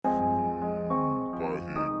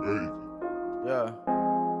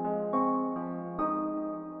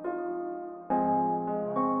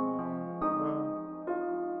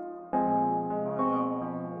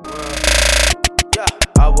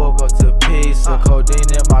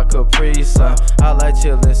Capri Sun. I like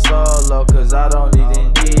chillin' solo, cause I don't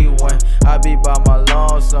even need one. I be by my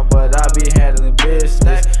lonesome, but I be handling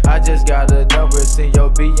business. I just got a number, seen your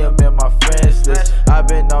BM in my friends list. I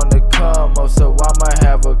been on the come up, so I'ma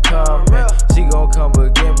have her coming. She gon' come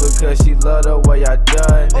again because she love the way I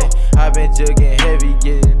done it. I been jugging heavy,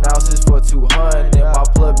 getting ounces for 200. My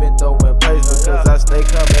plug been throwing plays because I stay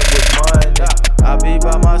coming with money. I be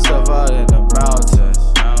by myself out in the mountains.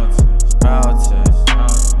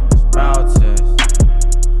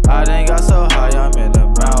 I done got so high, I'm in the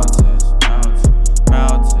mountains.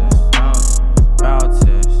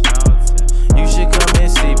 You should come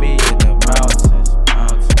and see me in the mountains.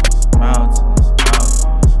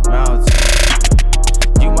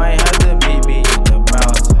 You might have to meet me in the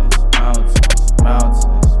mountains.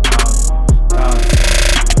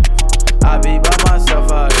 I be by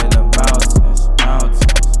myself out in the mountains.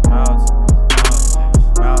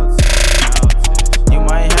 You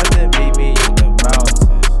might have to meet me in the mountains.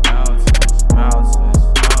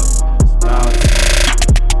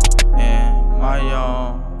 In my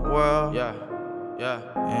own world, in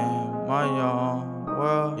my own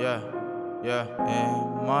world, in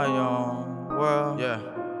my own world, in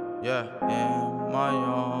my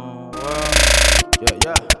own world,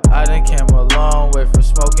 I done came a long way from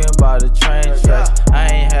smoking by the train tracks. I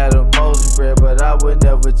ain't had the most bread, but I would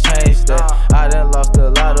never change that. I done lost a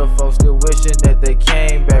lot of folks still wishing that they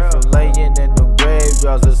came back from laying in them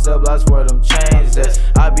graveyards or cell blocks where them chains at.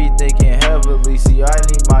 I be thinking heavily, see I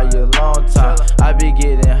need my alone time. I be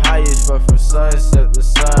getting high as fuck from sunset to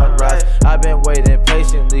sunrise. I been waiting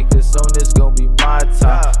patiently, cause soon it's gon' be my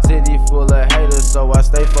time. City full of haters, so I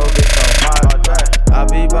stay focused on my grind. I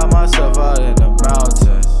be by myself out in the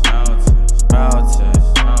mountains.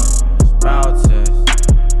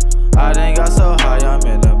 I done got so high, I'm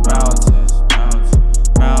in the mountains.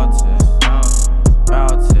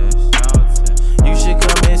 You should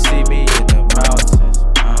come and see me in the mountains.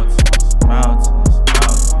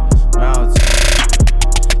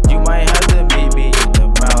 You might have to meet me in the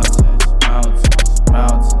mountains.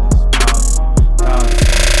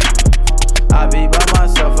 I be by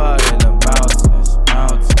myself out in the mountains.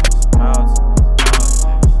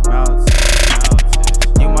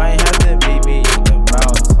 You might have to meet me in the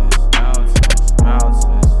mountains.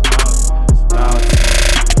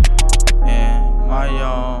 In my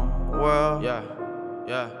own world, in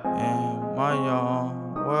my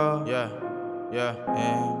own world, in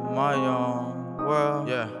my own world,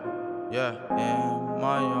 in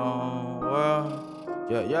my own world,